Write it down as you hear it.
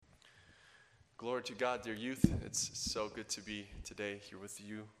Glory to God, dear youth. It's so good to be today here with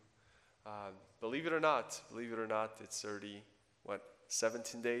you. Believe it or not, it's already,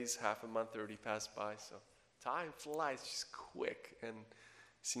 17 days, half a month already passed by. So time flies just quick, and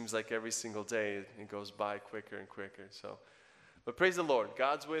seems like every single day it goes by quicker and quicker. But praise the Lord,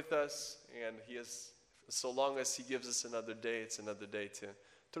 God's with us, and He is. So long as He gives us another day, it's another day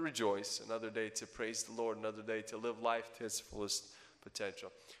to rejoice, another day to praise the Lord, another day to live life to its fullest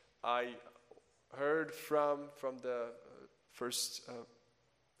potential. I heard from the first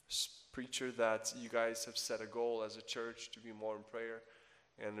preacher that you guys have set a goal as a church to be more in prayer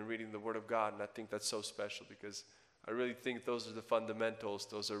and in reading the Word of God, and I think that's so special because I really think those are the fundamentals,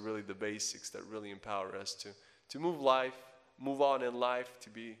 those are really the basics that really empower us to move on in life, to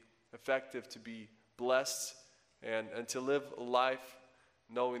be effective, to be blessed, and to live a life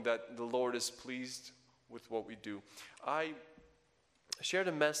knowing that the Lord is pleased with what we do. I shared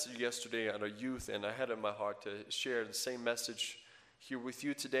a message yesterday on our youth, and I had it in my heart to share the same message here with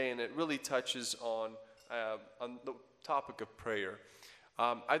you today, and it really touches on the topic of prayer.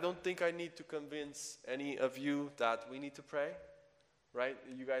 I don't think I need to convince any of you that we need to pray, right?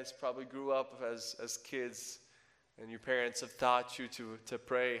 You guys probably grew up as kids, and your parents have taught you to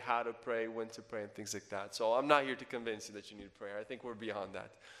pray, how to pray, when to pray, and things like that. So I'm not here to convince you that you need prayer. I think we're beyond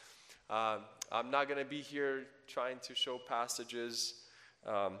that. I'm not going to be here trying to show passages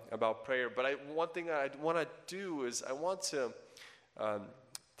about prayer, but one thing I want to do is I want to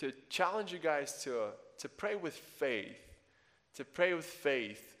challenge you guys to pray with faith,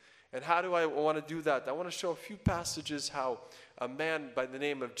 And how do I want to do that? I want to show a few passages how a man by the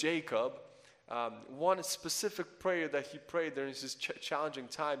name of Jacob, one specific prayer that he prayed during his challenging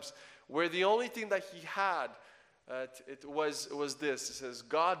times, where the only thing that he had, it was this. It says,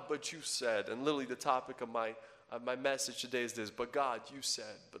 God, but you said, and literally the topic of my message today is this, but God, you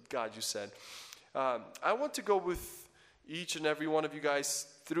said. I want to go with each and every one of you guys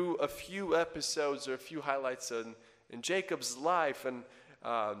through a few episodes or a few highlights in Jacob's life and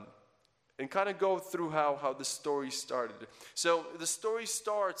kind of go through how the story started. So the story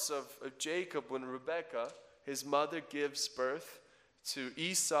starts of Jacob when Rebekah, his mother, gives birth to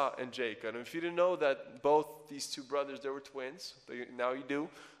Esau and Jacob. And if you didn't know that both these two brothers, they were twins, now you do.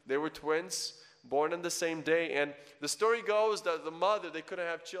 They were twins, born on the same day. And the story goes that the mother, they couldn't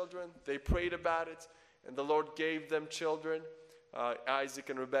have children. They prayed about it, and the Lord gave them children.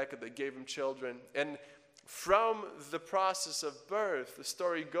 Isaac and Rebekah, they gave them children. And from the process of birth, the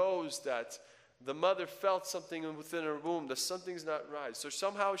story goes that the mother felt something within her womb, that something's not right. So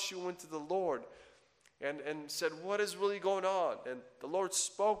somehow she went to the Lord and said, what is really going on? And the Lord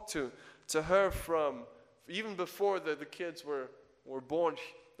spoke to her from, even before the kids were born,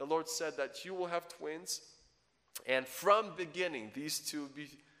 the Lord said that you will have twins. And from beginning, these two will be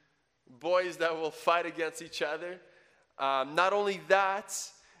boys that will fight against each other. Not only that,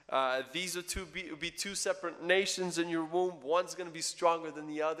 these are be two separate nations in your womb. One's going to be stronger than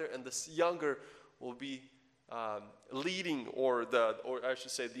the other, and the younger will be leading, or I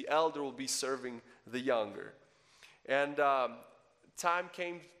should say, the elder will be serving the younger. And time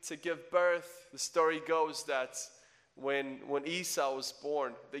came to give birth. The story goes that when Esau was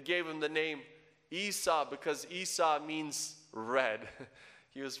born, they gave him the name Esau because Esau means red.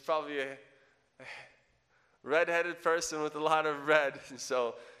 He was probably a red-headed person with a lot of red.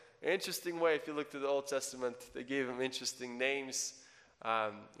 So interesting way, if you look to the Old Testament, they gave him interesting names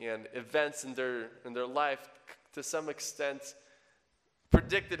and events in their life to some extent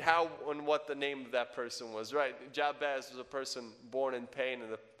predicted how and what the name of that person was, right? Jabez was a person born in pain,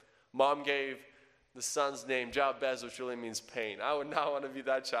 and the mom gave the son's name Jabez, which really means pain. I would not want to be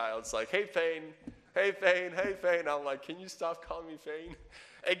that child. It's like, hey, pain, hey, pain, hey, pain. I'm like, can you stop calling me pain?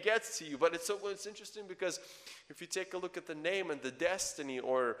 It gets to you. But it's interesting because if you take a look at the name and the destiny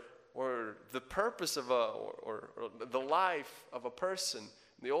or the purpose of or the life of a person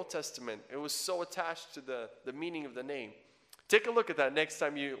in the Old Testament, it was so attached to the meaning of the name. Take a look at that next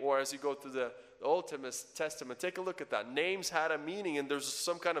time as you go through the Old Testament. Take a look at that. Names had a meaning, and there's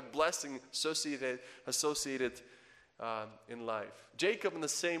some kind of blessing associated in life. Jacob, in the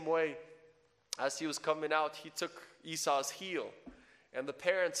same way, as he was coming out, he took Esau's heel. And the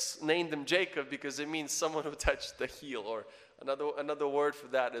parents named him Jacob because it means someone who touched the heel, or another word for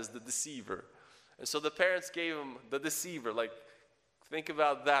that is the deceiver. And so the parents gave him the deceiver. Like, think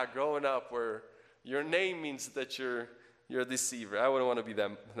about that growing up, where your name means that you're a deceiver. I wouldn't want to be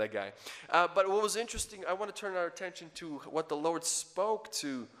that guy. But what was interesting, I want to turn our attention to what the Lord spoke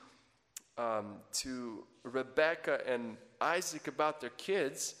to Rebekah and Isaac about their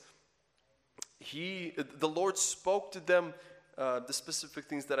kids. The Lord spoke to them the specific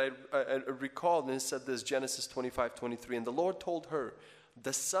things that I recalled, and it said this, Genesis 25:23, and the Lord told her,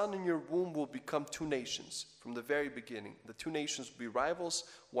 the son in your womb will become two nations from the very beginning. The two nations will be rivals.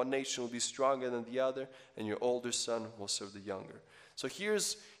 One nation will be stronger than the other, and your older son will serve the younger. So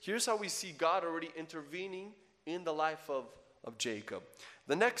here's how we see God already intervening in the life of Jacob.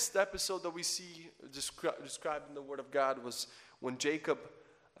 The next episode that we see described in the Word of God was when Jacob,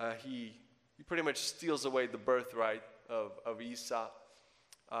 he pretty much steals away the birthright of Esau.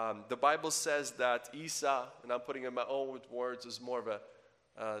 The Bible says that Esau, and I'm putting in my own words, is more of a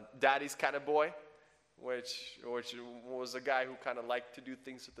daddy's kind of boy, which was a guy who kind of liked to do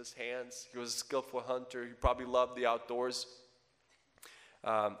things with his hands. He was a skillful hunter. He probably loved the outdoors.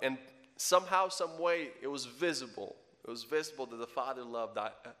 And somehow, some way, it was visible. It was visible that the father loved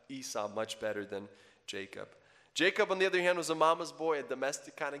Esau much better than Jacob. Jacob, on the other hand, was a mama's boy, a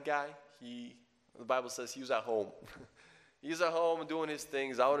domestic kind of guy. The Bible says he was at home. He was at home doing his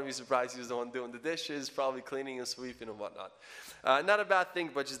things. I wouldn't be surprised he was the one doing the dishes, probably cleaning and sweeping and whatnot. Not a bad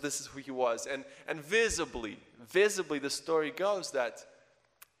thing, but just this is who he was. And visibly, the story goes that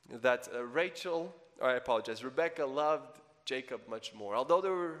Rebecca loved Jacob much more. Although they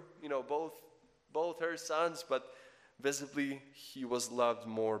were, both her sons, but visibly he was loved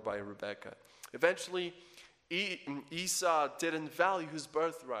more by Rebecca. Eventually, Esau didn't value his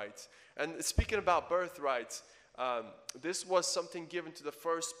birthright. And speaking about birthrights, this was something given to the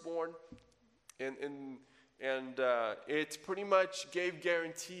firstborn, and it pretty much gave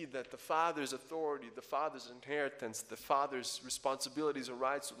guarantee that the father's authority, the father's inheritance, the father's responsibilities and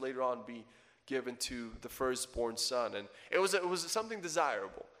rights would later on be given to the firstborn son. And it was something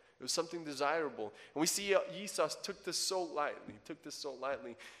desirable. It was something desirable. And we see Esau took this so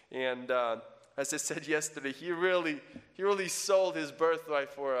lightly. And as I said yesterday, he really sold his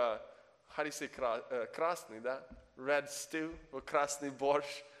birthright for how do you say krasny, that? Red stew or krasny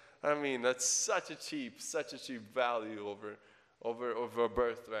borscht. I mean, that's such a cheap value over a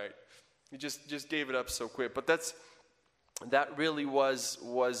birthright. He just gave it up so quick. But that really was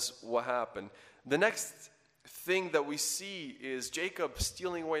what happened. The next thing that we see is Jacob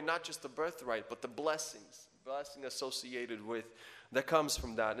stealing away not just the birthright, but the blessing associated with that comes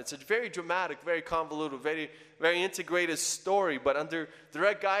from that. And it's a very dramatic, very convoluted, very, very integrated story. But under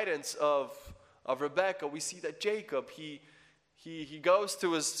direct guidance of Rebecca, we see that Jacob, he goes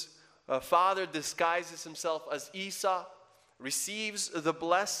to his father, disguises himself as Esau, receives the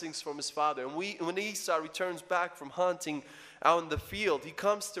blessings from his father. And when Esau returns back from hunting out in the field, he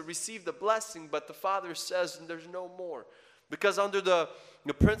comes to receive the blessing, but the father says, there's no more. Because under the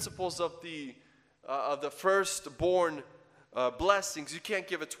principles of the firstborn blessings, you can't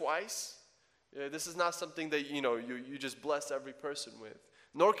give it twice. This is not something that you just bless every person with.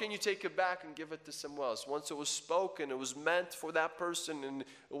 Nor can you take it back and give it to someone else. Once it was spoken, it was meant for that person, and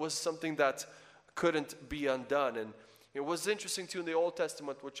it was something that couldn't be undone. And it was interesting too in the Old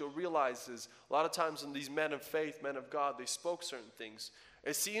Testament. What you'll realize is a lot of times when these men of faith, men of God, they spoke certain things,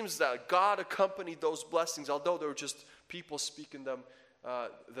 it seems that God accompanied those blessings, although they were just people speaking them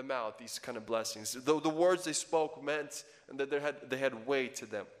out, these kind of blessings. The words they spoke meant and that they had weight to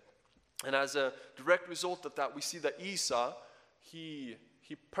them. And as a direct result of that, we see that Esau, he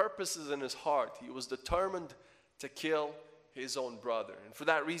purposes in his heart. He was determined to kill his own brother. And for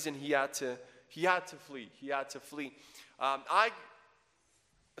that reason, he had to flee. He had to flee.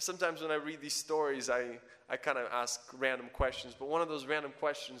 Sometimes when I read these stories, I kind of ask random questions. But one of those random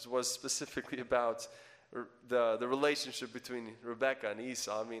questions was specifically about the relationship between Rebecca and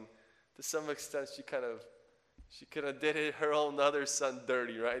Esau. I mean, to some extent, she kind of did her own other son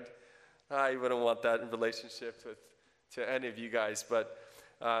dirty, right? I wouldn't want that relationship to any of you guys. But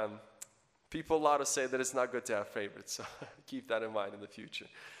people allowed to say that it's not good to have favorites. So keep that in mind in the future.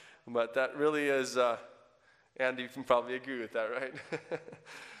 But that really is, Andy, you can probably agree with that, right?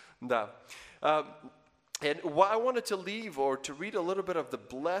 No. And why I wanted to leave or to read a little bit of the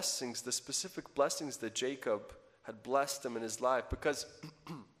blessings, the specific blessings that Jacob had blessed him in his life, because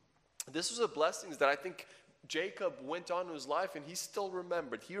this was a blessings that I think Jacob went on in his life and he still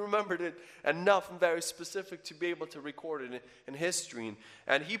remembered. He remembered it enough and very specific to be able to record it in history.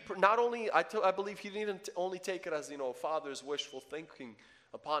 And he not only, I believe he didn't only take it as, father's wishful thinking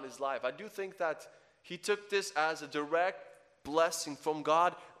upon his life. I do think that he took this as a direct blessing from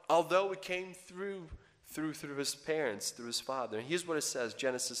God, although it came through his parents, through his father. And here's what it says,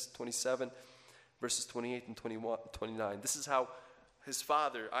 Genesis 27, verses 28 and 29. This is how his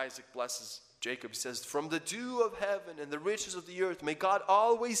father, Isaac, blesses Jacob. He says, "From the dew of heaven and the riches of the earth, may God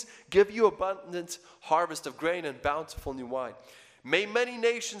always give you abundant harvest of grain and bountiful new wine. May many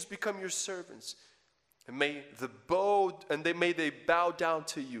nations become your servants. and may they bow down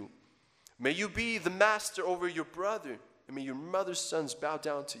to you. May you be the master over your brother, and may your mother's sons bow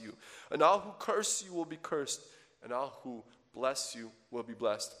down to you. And all who curse you will be cursed, and all who bless you will be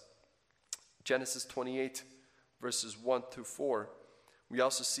blessed. Genesis 28, verses 1 through 4. We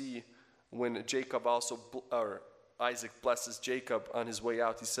also see when Isaac blesses Jacob on his way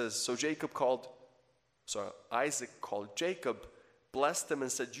out. He says, Isaac called Jacob, blessed him,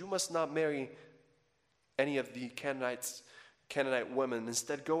 and said, you must not marry any of the Canaanite women.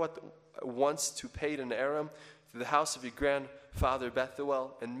 Instead, go at once to Padan Aram, to the house of your grandfather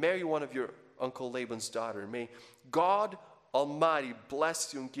Bethuel, and marry one of your uncle Laban's daughter. May God Almighty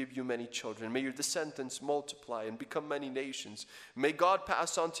bless you and give you many children. May your descendants multiply and become many nations. May God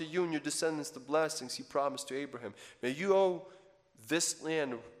pass on to you and your descendants the blessings he promised to Abraham. May you owe this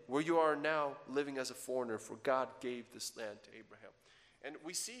land where you are now living as a foreigner, for God gave this land to Abraham. And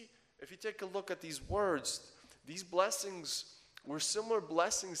we see, if you take a look at these words, these blessings were similar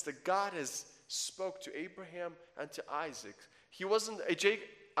blessings that God has spoke to Abraham and to Isaac.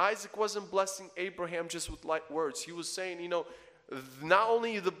 Isaac wasn't blessing Abraham just with light words. He was saying, not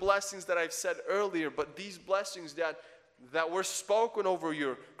only the blessings that I've said earlier, but these blessings that were spoken over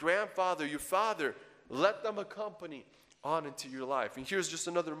your grandfather, your father, let them accompany on into your life. And here's just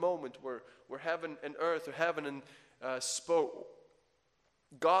another moment where heaven and earth, or heaven and spoke.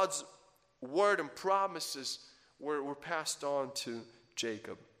 God's word and promises were passed on to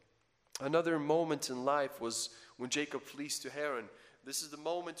Jacob. Another moment in life was when Jacob flees to Haran. This is the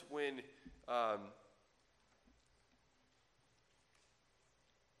moment when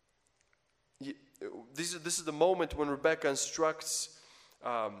this is the moment when Rebekah instructs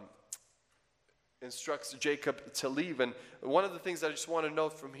Jacob to leave. And one of the things I just want to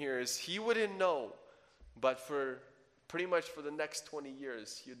note from here is he wouldn't know, but for pretty much for the next 20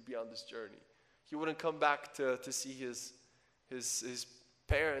 years he would be on this journey. He wouldn't come back to see his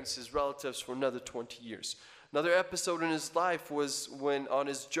parents, his relatives, for another 20 years. Another episode in his life was when on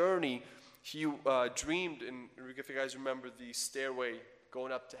his journey he dreamed, and if you guys remember the stairway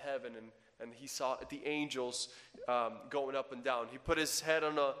going up to heaven, and he saw the angels going up and down. He put his head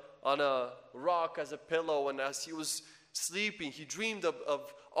on a rock as a pillow, and as he was sleeping, he dreamed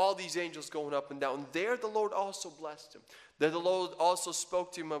of all these angels going up and down. And there the Lord also blessed him. There the Lord also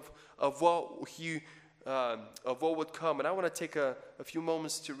spoke to him of what would come. And I want to take a few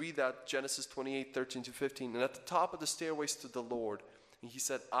moments to read that, Genesis 28, 13 to 15. And at the top of the stairway stood the Lord. And he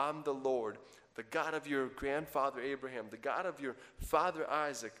said, I'm the Lord, the God of your grandfather Abraham, the God of your father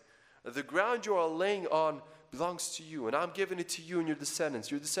Isaac. The ground you are laying on belongs to you, and I'm giving it to you and your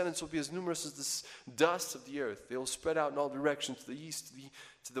descendants. Your descendants will be as numerous as the dust of the earth. They will spread out in all directions, to the east,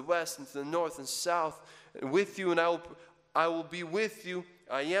 to the west, and to the north and south. And with you, and I will be with you.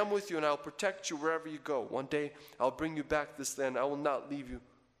 I am with you, and I will protect you wherever you go. One day, I'll bring you back to this land. I will not leave you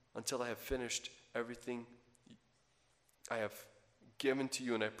until I have finished everything I have given to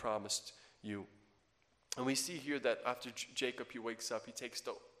you and I promised you. And we see here that after Jacob, he wakes up, he takes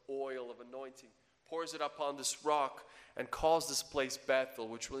the oil of anointing, pours it upon this rock, and calls this place Bethel,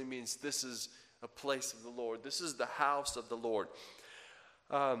 which really means this is a place of the Lord. This is the house of the Lord.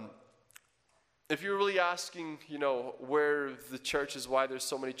 If you're really asking, where the church is, why there's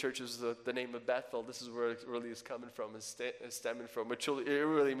so many churches, the name of Bethel, this is where it really is coming from, is stemming from. It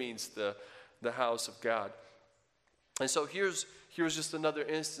really means the house of God. And so here's just another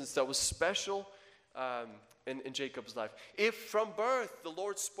instance that was special in Jacob's life. If from birth the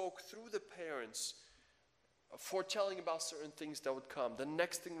Lord spoke through the parents, foretelling about certain things that would come, the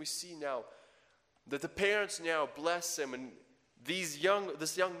next thing we see now, that the parents now bless him, and this young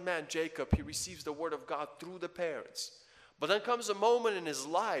man, Jacob, he receives the word of God through the parents. But then comes a moment in his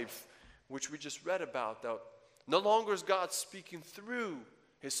life, which we just read about, that no longer is God speaking through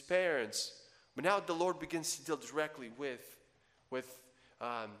his parents, but now the Lord begins to deal directly with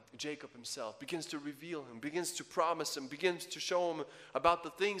Jacob himself, begins to reveal him, begins to promise him, begins to show him about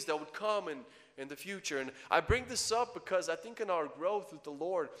the things that would come in the future. And I bring this up because I think in our growth with the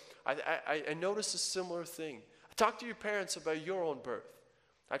Lord, I noticed a similar thing. Talk to your parents about your own birth.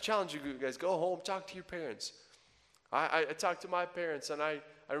 I challenge you guys, go home, talk to your parents. I talked to my parents, and I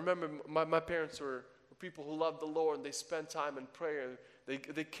remember my parents were people who loved the Lord, and they spent time in prayer.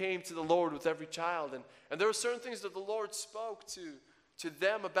 They came to the Lord with every child, and there were certain things that the Lord spoke to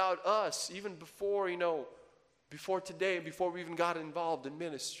them about us, even before today, before we even got involved in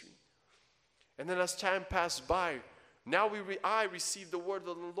ministry. And then as time passed by, now I received the word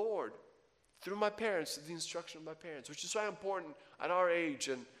of the Lord through my parents, through the instruction of my parents, which is so important at our age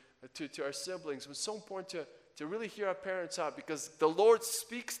and to our siblings. It's so important to really hear our parents out, because the Lord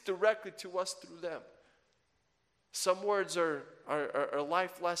speaks directly to us through them. Some words are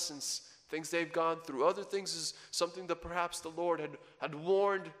life lessons, things they've gone through. Other things is something that perhaps the Lord had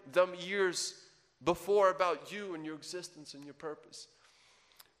warned them years before about you and your existence and your purpose.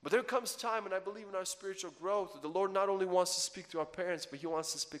 But there comes time, and I believe in our spiritual growth, the Lord not only wants to speak to our parents, but He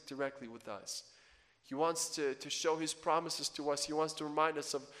wants to speak directly with us. He wants to show His promises to us. He wants to remind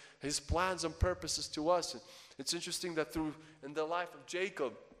us of His plans and purposes to us. And it's interesting that in the life of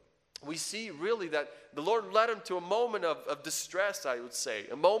Jacob, we see really that the Lord led him to a moment of distress, I would say.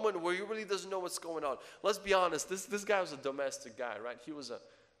 A moment where he really doesn't know what's going on. Let's be honest, this guy was a domestic guy, right? He was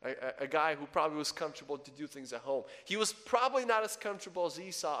a guy who probably was comfortable to do things at home. He was probably not as comfortable as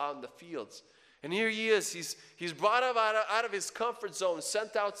Esau out in the fields. And here he is. He's brought up out of his comfort zone,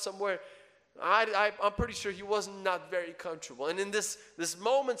 sent out somewhere. I'm pretty sure he was not very comfortable. And in this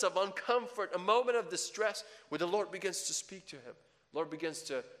moment of uncomfort, a moment of distress, where the Lord begins to speak to him. Lord begins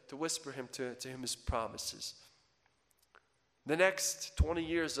to whisper to him His promises. The next 20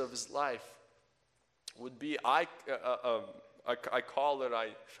 years of his life would be, I call it,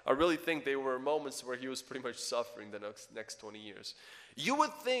 I really think they were moments where he was pretty much suffering the next 20 years. You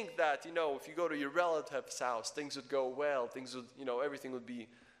would think that, if you go to your relative's house, things would go well, things would, everything would be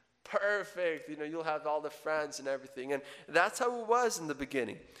perfect, you'll have all the friends and everything. And that's how it was in the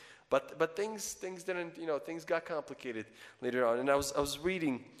beginning. But things didn't, things got complicated later on. And I was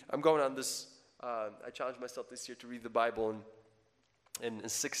reading, I'm going on this, I challenged myself this year to read the Bible in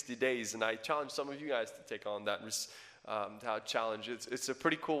 60 days. And I challenge some of you guys to take on that challenge. It's a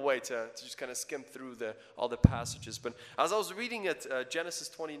pretty cool way to just kind of skim through all the passages. But as I was reading it, Genesis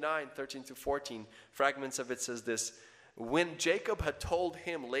 29, 13 to 14, fragments of it says this: when Jacob had told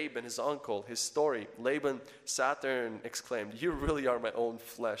him, Laban, his uncle, his story, Laban sat there and exclaimed, "You really are my own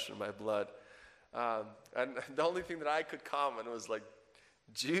flesh and my blood." And the only thing that I could comment was like,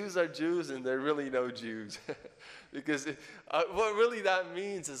 Jews are Jews and they're really no Jews. Because what really that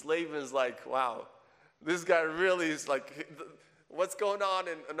means is Laban's like, wow, this guy really is like, what's going on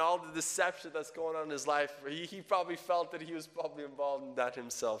and all the deception that's going on in his life. He probably felt that he was probably involved in that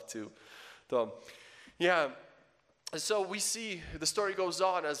himself too. So, yeah. So we see the story goes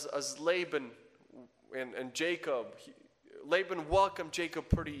on as Laban and Jacob. Laban welcomed Jacob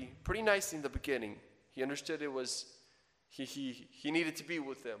pretty nicely in the beginning. He understood it was he needed to be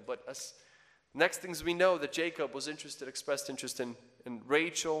with them. But next things we know that Jacob was expressed interest in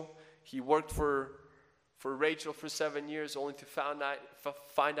Rachel. He worked for Rachel for 7 years, only to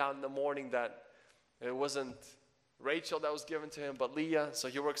find out in the morning that it wasn't Rachel that was given to him, but Leah. So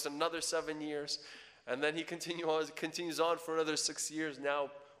he works another 7 years. And then he continues on for another 6 years,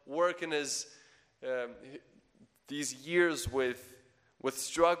 now working these years with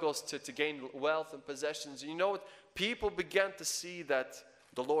struggles to gain wealth and possessions. You know what? People began to see that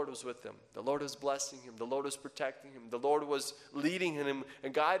the Lord was with him. The Lord was blessing him. The Lord was protecting him. The Lord was leading him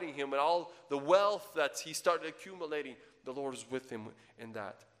and guiding him. And all the wealth that he started accumulating, the Lord was with him in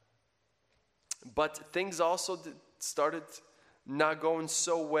that. But things also started not going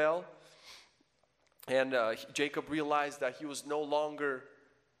so well. And Jacob realized that he was no longer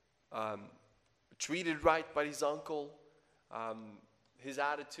treated right by his uncle. His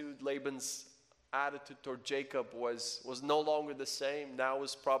attitude, Laban's attitude toward Jacob was no longer the same. Now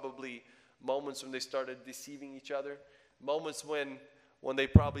was probably moments when they started deceiving each other. Moments when they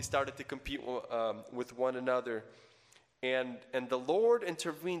probably started to compete with one another. And the Lord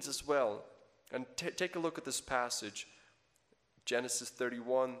intervenes as well. And take a look at this passage. Genesis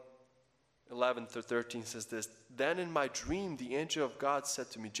 31. 11 through 13 says this: "Then in my dream the angel of God said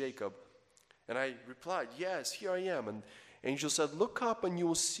to me, 'Jacob.' And I replied, 'Yes, here I am.' And the angel said, 'Look up and you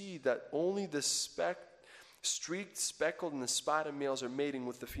will see that only the streaked, speckled, and the spotted males are mating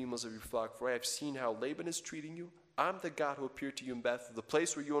with the females of your flock. For I have seen how Laban is treating you. I'm the God who appeared to you in Bethel, the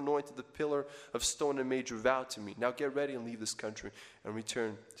place where you anointed the pillar of stone and made your vow to me. Now get ready and leave this country and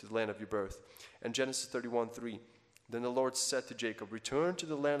return to the land of your birth.'" And Genesis 31:3. "Then the Lord said to Jacob, 'Return to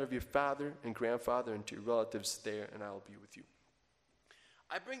the land of your father and grandfather and to your relatives there, and I will be with you.'"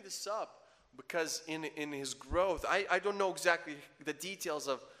 I bring this up because in his growth, I don't know exactly the details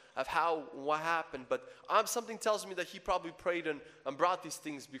of what happened, but something tells me that he probably prayed and brought these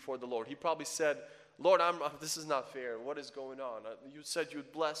things before the Lord. He probably said, "Lord, this is not fair. What is going on? You said you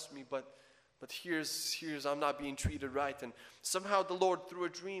would bless me, but here's I'm not being treated right." And somehow the Lord, through a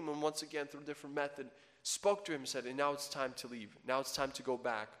dream and once again through a different method, spoke to him and said, "And now it's time to leave. Now it's time to go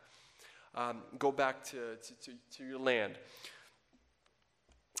back. Go back to your land."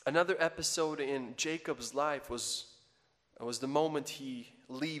 Another episode in Jacob's life was the moment he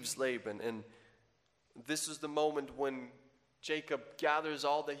leaves Laban. And this is the moment when Jacob gathers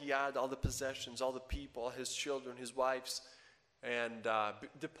all that he had, all the possessions, all the people, his children, his wives, and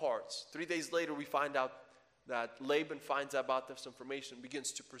departs. 3 days later, we find out that Laban finds out about this information and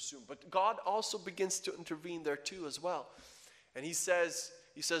begins to pursue him. But God also begins to intervene there too as well. And he says,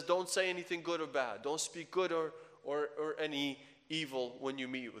 don't say anything good or bad. Don't speak good or any evil when you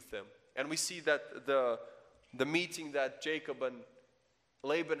meet with them. And we see that the meeting that Jacob and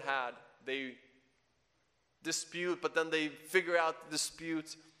Laban had, they dispute, but then they figure out the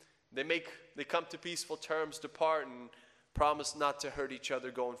dispute. They come to peaceful terms, depart, and promise not to hurt each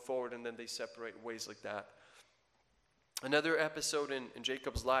other going forward, and then they separate ways like that. Another episode in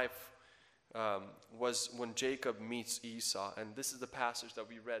Jacob's life was when Jacob meets Esau, and this is the passage that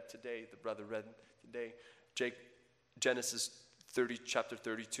we read today, the brother read today, Genesis 30, chapter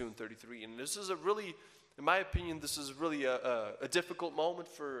 32 and 33. And this is in my opinion, this is really a difficult moment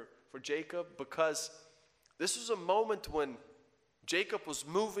for Jacob, because this was a moment when Jacob was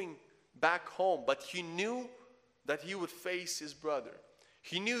moving back home, but he knew that he would face his brother.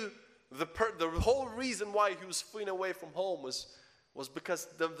 He knew the whole reason why he was fleeing away from home was because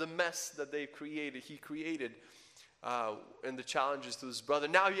of the mess that he created, and the challenges to his brother.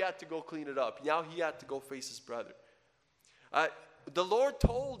 Now he had to go clean it up. Now he had to go face his brother. The Lord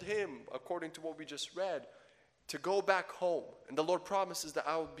told him, according to what we just read, to go back home. And the Lord promises that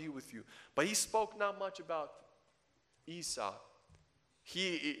I will be with you. But he spoke not much about Esau.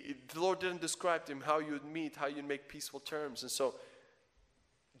 The Lord didn't describe to him how you would meet, how you'd make peaceful terms. And so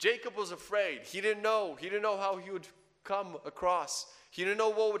Jacob was afraid. He didn't know how he would come across. He didn't know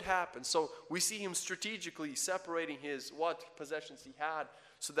what would happen. So we see him strategically separating what possessions he had,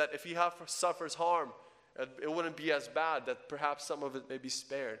 so that if he suffers harm, it wouldn't be as bad, that perhaps some of it may be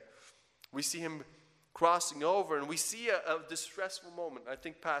spared. We see him crossing over, and we see a distressful moment. I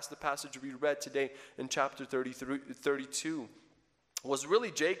think past the passage we read today in chapter 32 was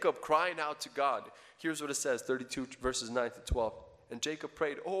really Jacob crying out to God. Here's what it says, 32 verses 9 to 12. And Jacob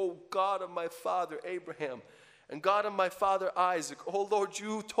prayed, "O God of my father Abraham, and God of my father Isaac, O Lord,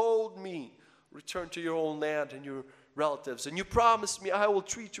 you told me, return to your own land and your relatives, and you promised me I will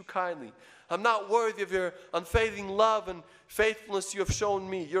treat you kindly. I'm not worthy of your unfailing love and faithfulness you have shown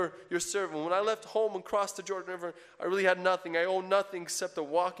me, your servant. When I left home and crossed the Jordan River, I really had nothing. I owned nothing except a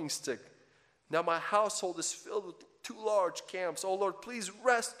walking stick. Now my household is filled with 2 large camps. Oh Lord, please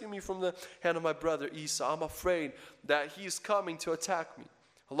rescue me from the hand of my brother Esau. I'm afraid that he is coming to attack me,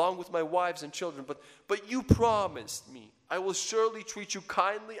 along with my wives and children. But you promised me, I will surely treat you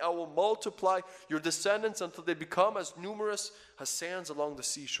kindly. I will multiply your descendants until they become as numerous as sands along the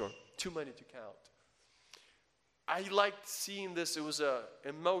seashore. Too many to count." I liked seeing this. It was an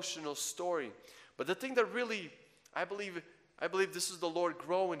emotional story. But the thing that really, I believe this is the Lord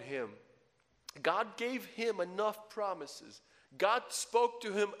growing him. God gave him enough promises. God spoke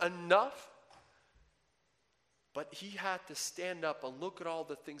to him enough. But he had to stand up and look at all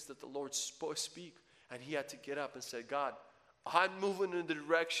the things that the Lord speak. And he had to get up and say, "God, I'm moving in the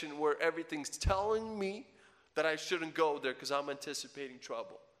direction where everything's telling me that I shouldn't go there because I'm anticipating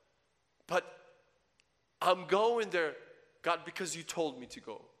trouble. But I'm going there, God, because you told me to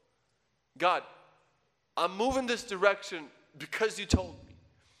go. God, I'm moving this direction because you told me."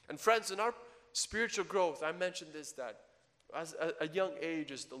 And friends, in our spiritual growth, I mentioned this, that as a young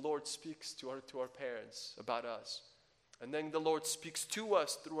age, as the Lord speaks to our parents about us, and then the Lord speaks to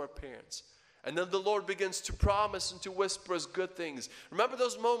us through our parents, and then the Lord begins to promise and to whisper us good things. Remember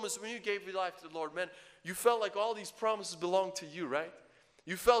those moments when you gave your life to the Lord, man, you felt like all these promises belonged to you, right?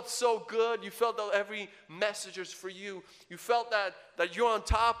 You felt so good. You felt that every message is for you. You felt that you're on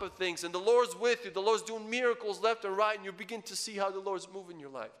top of things, and the Lord's with you. The Lord's doing miracles left and right, and you begin to see how the Lord's moving in your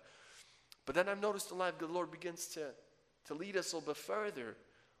life. But then I've noticed in life the Lord begins to lead us a little bit further,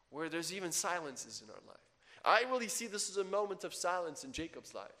 where there's even silences in our life. I really see this as a moment of silence in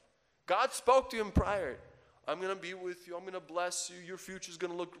Jacob's life. God spoke to him prior. "I'm going to be with you. I'm going to bless you. Your future's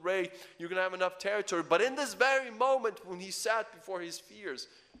going to look great. You're going to have enough territory." But in this very moment when he sat before his fears,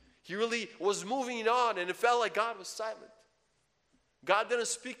 he really was moving on, and it felt like God was silent. God didn't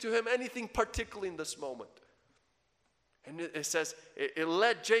speak to him anything particularly in this moment. And it says, it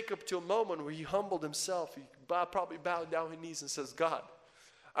led Jacob to a moment where he humbled himself. He probably bowed down his knees and says, "God,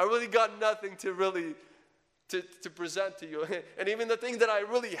 I really got nothing to present to you. And even the thing that I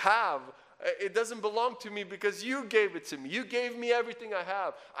really have, it doesn't belong to me because you gave it to me. You gave me everything I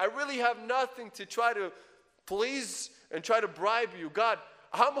have. I really have nothing to try to please and try to bribe you. God,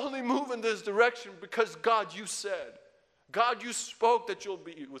 I'm only moving this direction because, God, you said. God, you spoke that you'll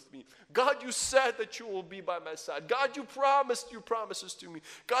be with me. God, you said that you will be by my side. God, you promised your promises to me.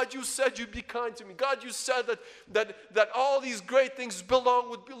 God, you said you'd be kind to me. God, you said that all these great things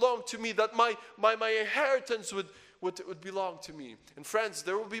would belong to me, that my inheritance would belong to me. And friends,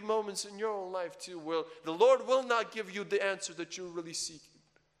 there will be moments in your own life too where the Lord will not give you the answer that you're really seeking.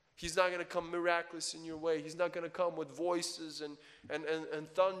 He's not going to come miraculous in your way. He's not going to come with voices and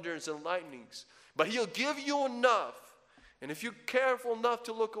thunders and lightnings. But He'll give you enough. And if you're careful enough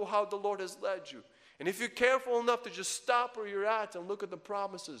to look at how the Lord has led you, and if you're careful enough to just stop where you're at and look at the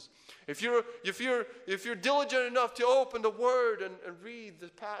promises, if you're diligent enough to open the Word and read the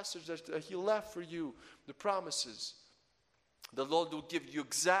passage that He left for you, the promises, the Lord will give you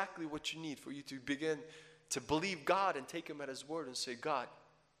exactly what you need for you to begin to believe God and take Him at His word and say, God,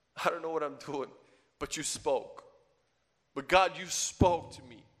 I don't know what I'm doing, but you spoke. But God, you spoke to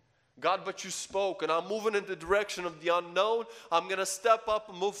me. God, but you spoke, and I'm moving in the direction of the unknown. I'm going to step up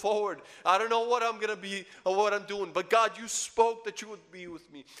and move forward. I don't know what I'm going to be or what I'm doing, but God, you spoke that you would be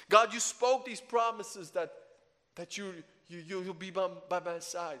with me. God, you spoke these promises that you'll be by my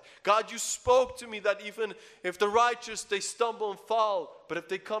side. God, you spoke to me that even if the righteous, they stumble and fall, but if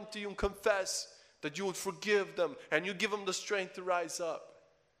they come to you and confess, that you would forgive them and you give them the strength to rise up.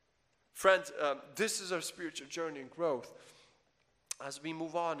 Friends, this is our spiritual journey and growth. As we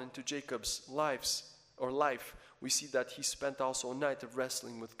move on into Jacob's life, we see that he spent also a night of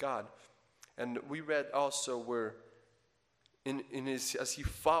wrestling with God. And we read also where as he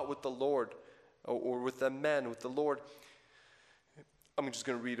fought with the Lord, or with a man, with the Lord, I'm just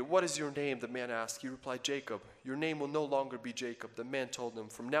going to read it. What is your name? The man asked. He replied, Jacob. Your name will no longer be Jacob. The man told him,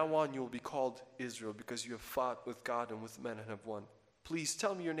 from now on you will be called Israel, because you have fought with God and with men and have won. Please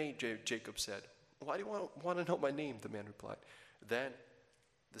tell me your name, Jacob said. Why do you want to know my name? The man replied. Then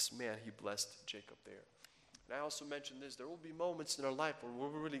this man, he blessed Jacob there. And I also mentioned this. There will be moments in our life where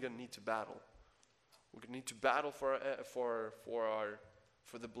we're really going to need to battle. We're going to need to battle for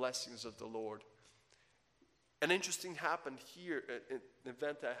the blessings of the Lord. An interesting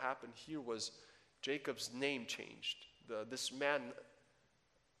event that happened here was Jacob's name changed. This man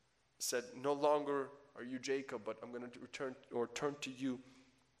said, no longer are you Jacob, but I'm going to turn to you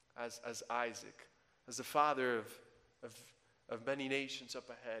as Isaac, as the father of many nations up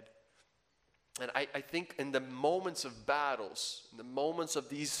ahead. And I think in the moments of battles, in the moments of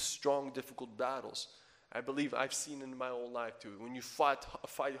these strong, difficult battles, I believe I've seen in my own life too, when you fight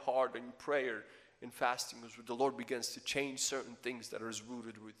hard in prayer, in fasting, the Lord begins to change certain things that are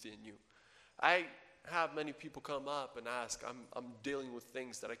rooted within you. I have many people come up and ask, I'm dealing with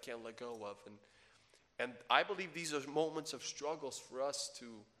things that I can't let go of. And I believe these are moments of struggles for us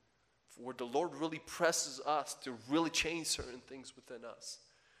where the Lord really presses us to really change certain things within us.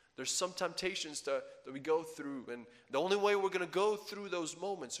 There's some temptations that we go through, and the only way we're going to go through those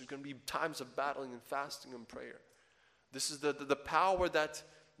moments is going to be times of battling and fasting and prayer. This is the power that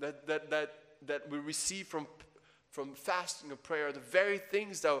we receive from fasting and prayer, the very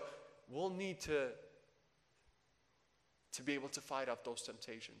things that we'll need to be able to fight off those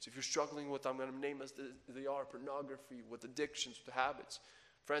temptations. If you're struggling with, I'm going to name as they are, pornography, with addictions, with habits,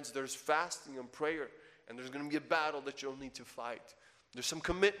 friends, there's fasting and prayer, and there's going to be a battle that you'll need to fight. There's some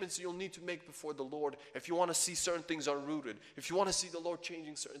commitments you'll need to make before the Lord if you want to see certain things unrooted, if you want to see the Lord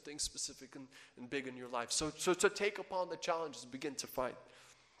changing certain things specific and big in your life. So to take upon the challenges and begin to fight.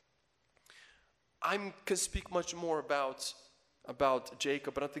 I can speak much more about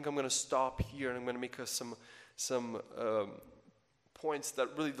Jacob, but I think I'm going to stop here, and I'm going to make some points that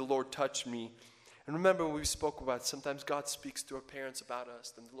really the Lord touched me. And remember, we spoke about sometimes God speaks to our parents about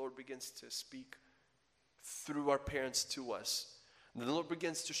us, then the Lord begins to speak through our parents to us. And the Lord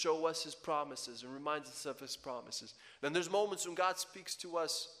begins to show us His promises and reminds us of His promises. Then there's moments when God speaks to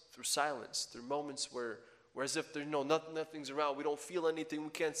us through silence. There are moments where as if nothing's around, we don't feel anything, we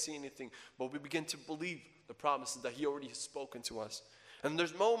can't see anything, but we begin to believe the promises that He already has spoken to us. And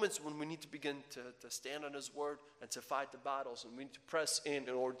there's moments when we need to begin to stand on His word and to fight the battles, and we need to press in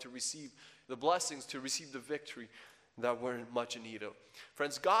order to receive the blessings, to receive the victory that we're much in need of.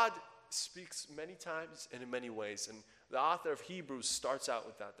 Friends, God speaks many times and in many ways, and the author of Hebrews starts out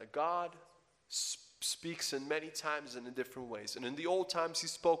with that God speaks in many times and in different ways. And in the old times, He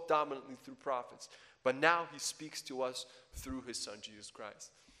spoke dominantly through prophets. But now He speaks to us through His Son, Jesus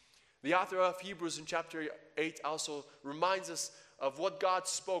Christ. The author of Hebrews in chapter 8 also reminds us of what God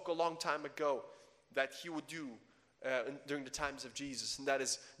spoke a long time ago that He would do during the times of Jesus. And that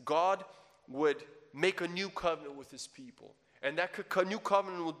is, God would make a new covenant with His people. And that new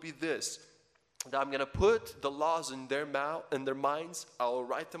covenant would be this, that I'm going to put the laws in their mouth, in their minds. I will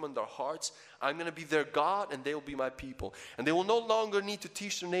write them on their hearts. I'm going to be their God, and they will be my people. And they will no longer need to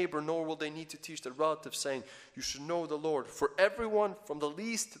teach their neighbor, nor will they need to teach their relative, saying, you should know the Lord. For everyone from the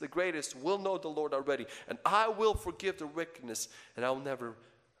least to the greatest will know the Lord already. And I will forgive their wickedness, and I will never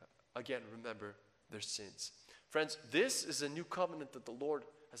again remember their sins. Friends, this is a new covenant that the Lord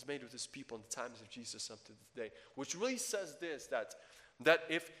has made with his people in the times of Jesus up to this day. Which really says this, that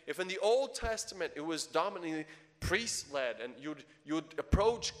if in the Old Testament it was dominantly priest-led, and you'd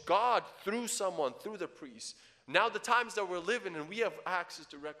approach God through someone, through the priest. Now the times that we're living in, we have access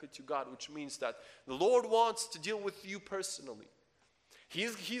directly to God, which means that the Lord wants to deal with you personally.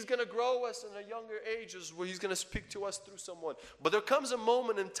 He's going to grow us in our younger ages where he's going to speak to us through someone. But there comes a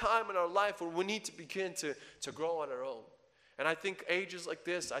moment in time in our life where we need to begin to grow on our own. And I think ages like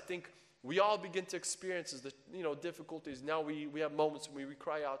this, I think we all begin to experience the difficulties. Now we have moments when we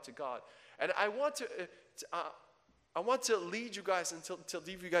cry out to God. And I want to lead you guys and to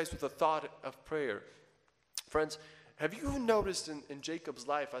leave you guys with a thought of prayer. Friends, have you noticed in Jacob's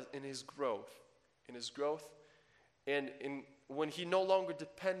life, in his growth, and when he no longer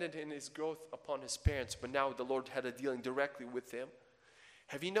depended in his growth upon his parents, but now the Lord had a dealing directly with him?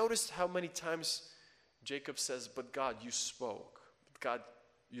 Have you noticed how many times Jacob says, but God, you spoke. But God,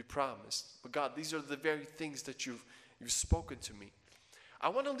 you promised. But God, these are the very things that you've spoken to me. I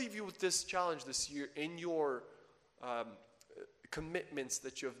want to leave you with this challenge this year in your commitments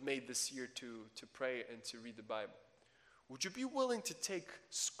that you have made this year to pray and to read the Bible. Would you be willing to take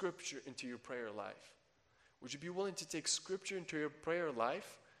Scripture into your prayer life? Would you be willing to take Scripture into your prayer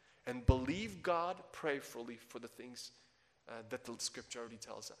life and believe God prayerfully for the things that the Scripture already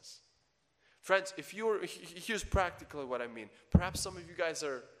tells us? Friends, here's practically what I mean. Perhaps some of you guys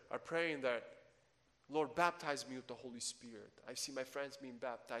are praying that, Lord, baptize me with the Holy Spirit. I see my friends being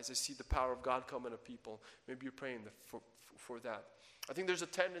baptized. I see the power of God coming to people. Maybe you're praying for that. I think there's a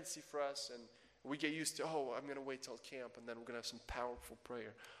tendency for us, and we get used to, I'm going to wait till camp, and then we're going to have some powerful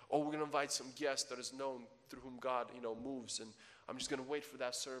prayer. Or we're going to invite some guest that is known through whom God, moves, and I'm just going to wait for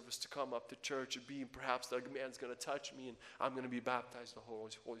that service to come up to church and perhaps the man's going to touch me, and I'm going to be baptized in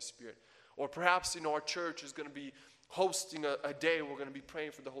the Holy Spirit. Or perhaps, our church is going to be hosting a day we're going to be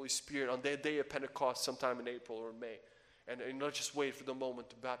praying for the Holy Spirit on the day of Pentecost sometime in April or May. And not just wait for the moment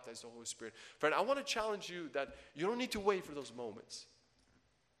to baptize the Holy Spirit. Friend, I want to challenge you that you don't need to wait for those moments.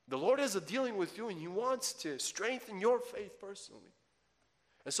 The Lord is dealing with you, and he wants to strengthen your faith personally.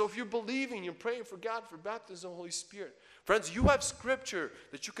 And so if you're believing, you're praying for God for baptism of the Holy Spirit. Friends, you have Scripture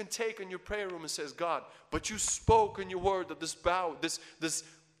that you can take in your prayer room and says, God, but you spoke in your word that this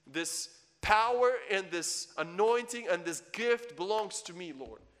power and this anointing and this gift belongs to me,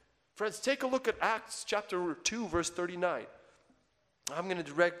 Lord. Friends, take a look at Acts chapter 2, verse 39. I'm going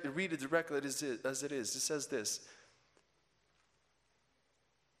to read it directly as it is. It says this.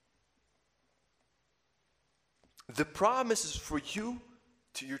 The promise is for you,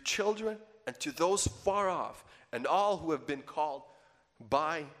 to your children, and to those far off, and all who have been called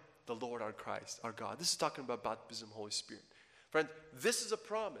by the Lord our Christ, our God. This is talking about baptism of the Holy Spirit. Friend, this is a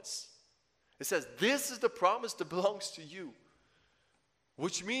promise. It says, this is the promise that belongs to you.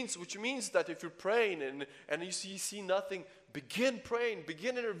 Which means that if you're praying and you see nothing, begin praying,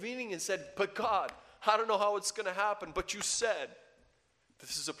 begin intervening and said, but God, I don't know how it's going to happen, but you said,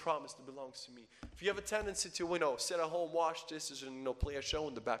 this is a promise that belongs to me. If you have a tendency to, sit at home, watch dishes, and, play a show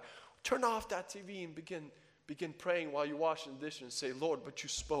in the back, turn off that TV and begin praying while you're washing the dishes and say, Lord, but you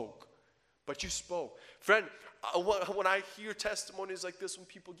spoke. But you spoke. Friend, when I hear testimonies like this, when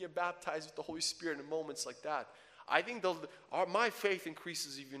people get baptized with the Holy Spirit in moments like that, I think my faith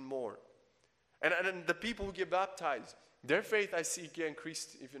increases even more. And the people who get baptized, their faith I see get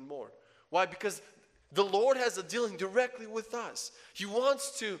increased even more. Why? Because the Lord has a dealing directly with us. He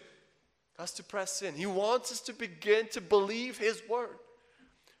wants us to press in. He wants us to begin to believe His word.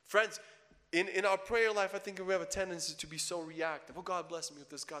 Friends, in our prayer life, I think we have a tendency to be so reactive. Oh, God bless me with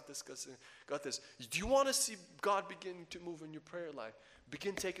this, got this. Do you want to see God begin to move in your prayer life?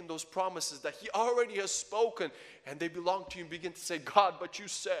 Begin taking those promises that He already has spoken, and they belong to you, and begin to say, God, but you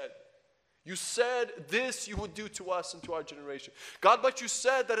said this you would do to us and to our generation. God, but you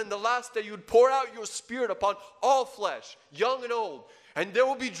said that in the last day you would pour out your Spirit upon all flesh, young and old. And there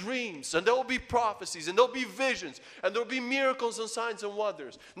will be dreams, and there will be prophecies, and there will be visions, and there will be miracles and signs and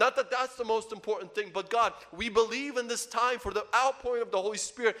wonders. Not that that's the most important thing, but God, we believe in this time for the outpouring of the Holy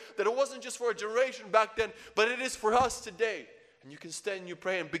Spirit, that it wasn't just for a generation back then, but it is for us today. And you can stand in your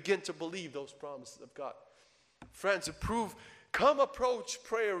prayer and begin to believe those promises of God. Friends, come approach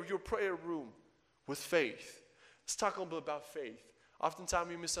your prayer room with faith. Let's talk a little bit about faith. Oftentimes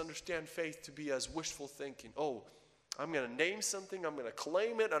we misunderstand faith to be as wishful thinking. Oh, I'm going to name something, I'm going to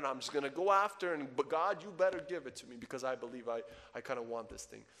claim it, and I'm just going to go after it. But God, you better give it to me because I believe I kind of want this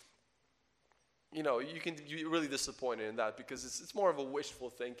thing. You know, you're really disappointed in that because it's more of a wishful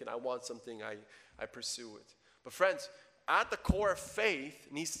thinking. I want something, I pursue it. But friends, at the core of faith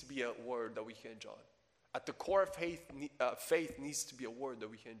needs to be a word that we hinge on. At the core of faith needs to be a word that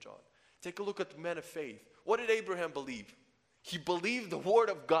we hinge on. Take a look at the men of faith. What did Abraham believe? He believed the word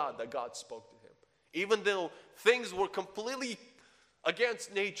of God that God spoke to him. Even though things were completely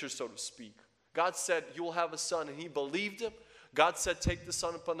against nature, so to speak. God said, you will have a son, and he believed him. God said, take the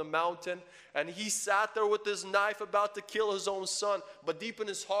son up on the mountain. And he sat there with his knife about to kill his own son. But deep in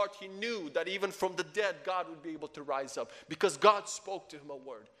his heart, he knew that even from the dead, God would be able to rise up. Because God spoke to him a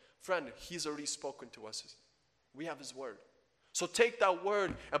word. Friend, he's already spoken to us. We have his word. So take that word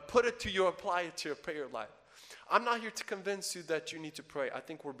and apply it to your prayer life. I'm not here to convince you that you need to pray. I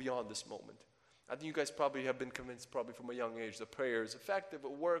think we're beyond this moment. I think you guys probably have been convinced probably from a young age that prayer is effective,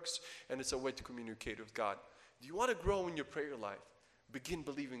 it works, and it's a way to communicate with God. Do you want to grow in your prayer life? Begin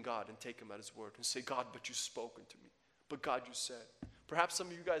believing God and take him at his word and say, God, but you've spoken to me. But God, you said. Perhaps some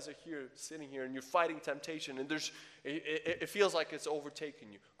of you guys are here, sitting here, and you're fighting temptation, and it feels like it's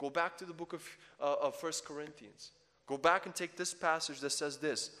overtaking you. Go back to the book of 1 Corinthians. Go back and take this passage that says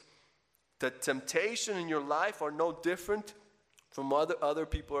this. That temptation in your life are no different from what other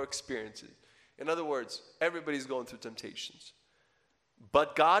people are experiencing. In other words, everybody's going through temptations.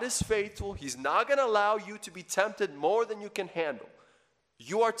 But God is faithful. He's not going to allow you to be tempted more than you can handle.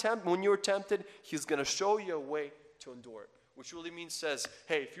 When you're tempted, he's going to show you a way to endure it. Which really means says,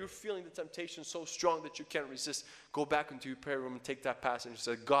 hey, if you're feeling the temptation so strong that you can't resist, go back into your prayer room and take that passage and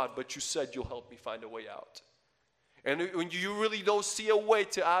say, God, but you said you'll help me find a way out. And when you really don't see a way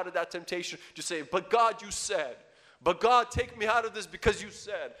out of that temptation, just say, but God, you said. But God, take me out of this because you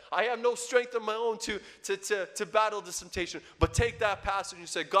said. I have no strength of my own to battle this temptation. But take that passage and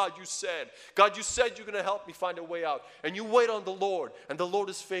say, God, you said. God, you said you're going to help me find a way out. And you wait on the Lord. And the Lord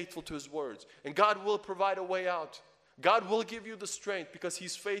is faithful to his words. And God will provide a way out. God will give you the strength because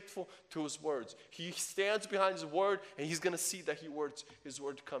he's faithful to his words. He stands behind his word and he's going to see that his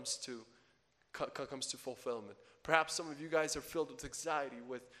word comes to fulfillment. Perhaps some of you guys are filled with anxiety,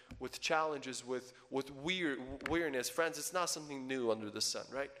 with challenges, with weariness. Friends, it's not something new under the sun,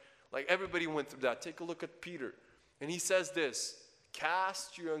 right? Like everybody went through that. Take a look at Peter. And he says this,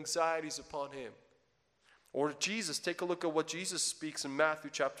 cast your anxieties upon him. Or Jesus, take a look at what Jesus speaks in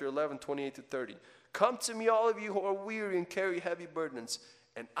Matthew chapter 11, 28 to 30. Come to me, all of you who are weary and carry heavy burdens,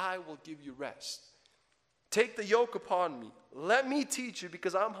 and I will give you rest. Take the yoke upon me. Let me teach you,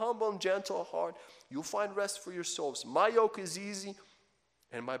 because I'm humble and gentle at heart. You'll find rest for your souls. My yoke is easy,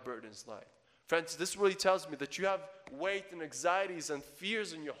 and my burden is light. Friends, this really tells me that you have weight and anxieties and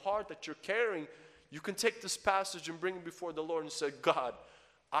fears in your heart that you're carrying. You can take this passage and bring it before the Lord and say, God,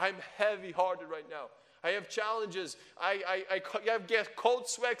 I'm heavy-hearted right now. I have challenges. I get cold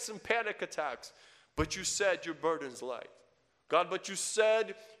sweats and panic attacks. But you said your burden's light. God, but you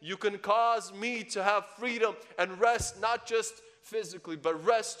said you can cause me to have freedom and rest, not just physically, but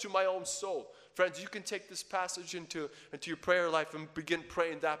rest to my own soul. Friends, you can take this passage into your prayer life and begin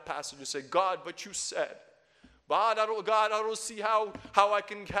praying that passage and say, God, but you said. God, I don't see how I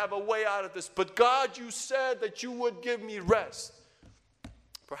can have a way out of this. But God, you said that you would give me rest.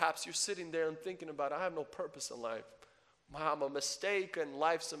 Perhaps you're sitting there and thinking about, I have no purpose in life. I'm a mistake and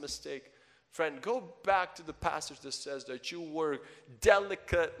life's a mistake. Friend, go back to the passage that says that you were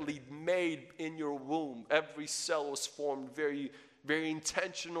delicately made in your womb. Every cell was formed very, very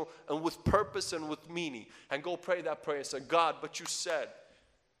intentional and with purpose and with meaning. And go pray that prayer and say, God, but you said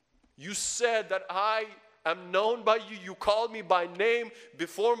that I am known by you. You called me by name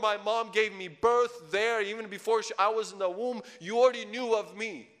before my mom gave me birth there, even before I was in the womb. You already knew of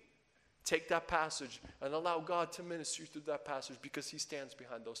me. Take that passage and allow God to minister through that passage because he stands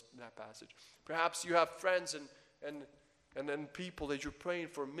behind that passage. Perhaps you have friends and people that you're praying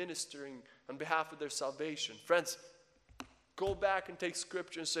for, ministering on behalf of their salvation. Friends, go back and take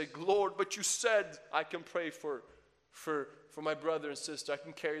scripture and say, Lord, but you said I can pray for my brother and sister. I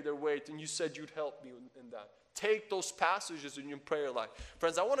can carry their weight, and you said you'd help me in that. Take those passages in your prayer life.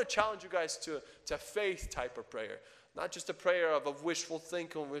 Friends, I want to challenge you guys to a faith type of prayer. Not just a prayer of wishful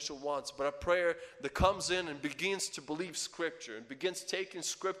thinking, wishful wants, but a prayer that comes in and begins to believe Scripture and begins taking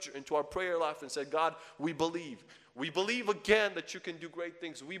Scripture into our prayer life and say, God, we believe. We believe again that you can do great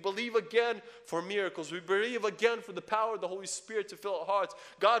things. We believe again for miracles. We believe again for the power of the Holy Spirit to fill our hearts.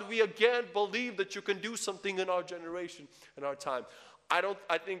 God, we again believe that you can do something in our generation, in our time. I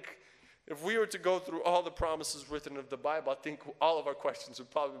think if we were to go through all the promises written of the Bible, I think all of our questions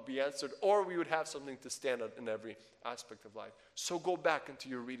would probably be answered, or we would have something to stand on in every aspect of life. So go back into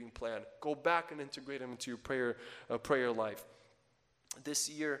your reading plan. Go back and integrate them into your prayer life. This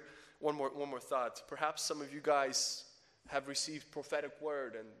year, one more thought. Perhaps some of you guys have received prophetic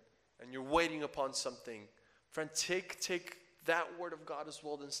word and you're waiting upon something. Friend, take that word of God as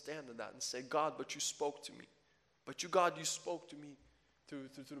well and stand in that and say, God, but you spoke to me. But God, you spoke to me through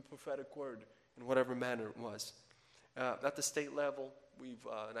the prophetic word in whatever manner it was. At the state level,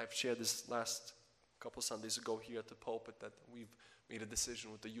 and I've shared this last couple Sundays ago here at the pulpit, that we've made a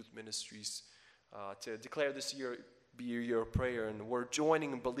decision with the youth ministries to declare this year be a year of prayer, and we're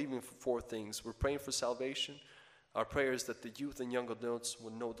joining and believing for 4 things. We're praying for salvation. Our prayer is that the youth and young adults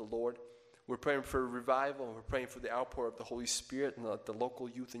will know the Lord. We're praying for revival, and we're praying for the outpour of the Holy Spirit and the local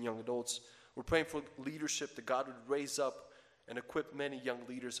youth and young adults. We're praying for leadership, that God would raise up and equip many young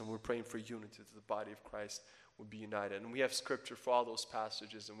leaders, and we're praying for unity, that the body of Christ would be united. And we have scripture for all those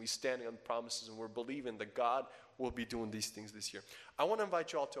passages, and we're standing on the promises, and we're believing that God will be doing these things this year. I want to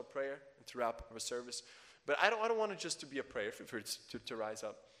invite you all to a prayer and to wrap up our service, but I don't want it just to be a prayer. Feel free to rise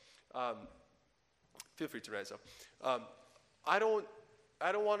up. Feel free to rise up. I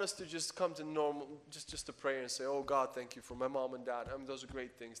don't want us to just come to normal, just to pray and say, oh God, thank you for my mom and dad. Those are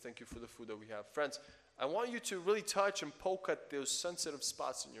great things. Thank you for the food that we have. Friends, I want you to really touch and poke at those sensitive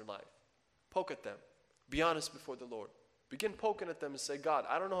spots in your life. Poke at them. Be honest before the Lord. Begin poking at them and say, God,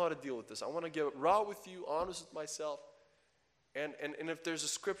 I don't know how to deal with this. I want to get raw with you, honest with myself. And if there's a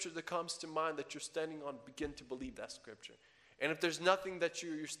scripture that comes to mind that you're standing on, begin to believe that scripture. And if there's nothing that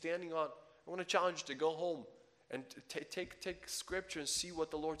you're standing on, I want to challenge you to go home and take scripture and see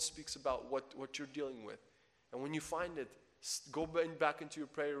what the Lord speaks about, what you're dealing with. And when you find it, go back into your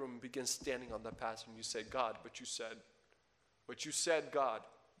prayer room and begin standing on that passage, and you say, God, but you said, God,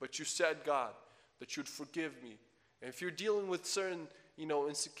 that you'd forgive me. And if you're dealing with certain,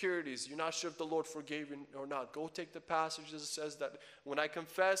 insecurities, you're not sure if the Lord forgave you or not, go take the passage that says that when I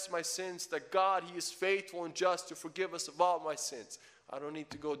confess my sins, that God, He is faithful and just to forgive us of all my sins. I don't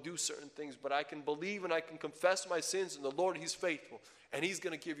need to go do certain things, but I can believe and I can confess my sins, and the Lord, He's faithful. And He's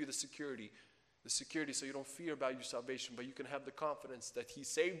going to give you the security so you don't fear about your salvation, but you can have the confidence that He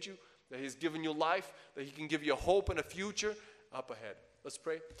saved you, that He's given you life, that He can give you a hope and a future up ahead. Let's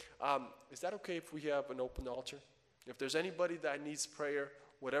pray. Is that okay if we have an open altar? If there's anybody that needs prayer,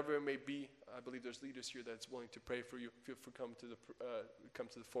 whatever it may be, I believe there's leaders here that's willing to pray for you. Feel free to come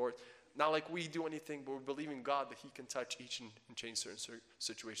to the forward. Not like we do anything, but we're believing God that He can touch each and change certain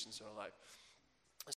situations in our life.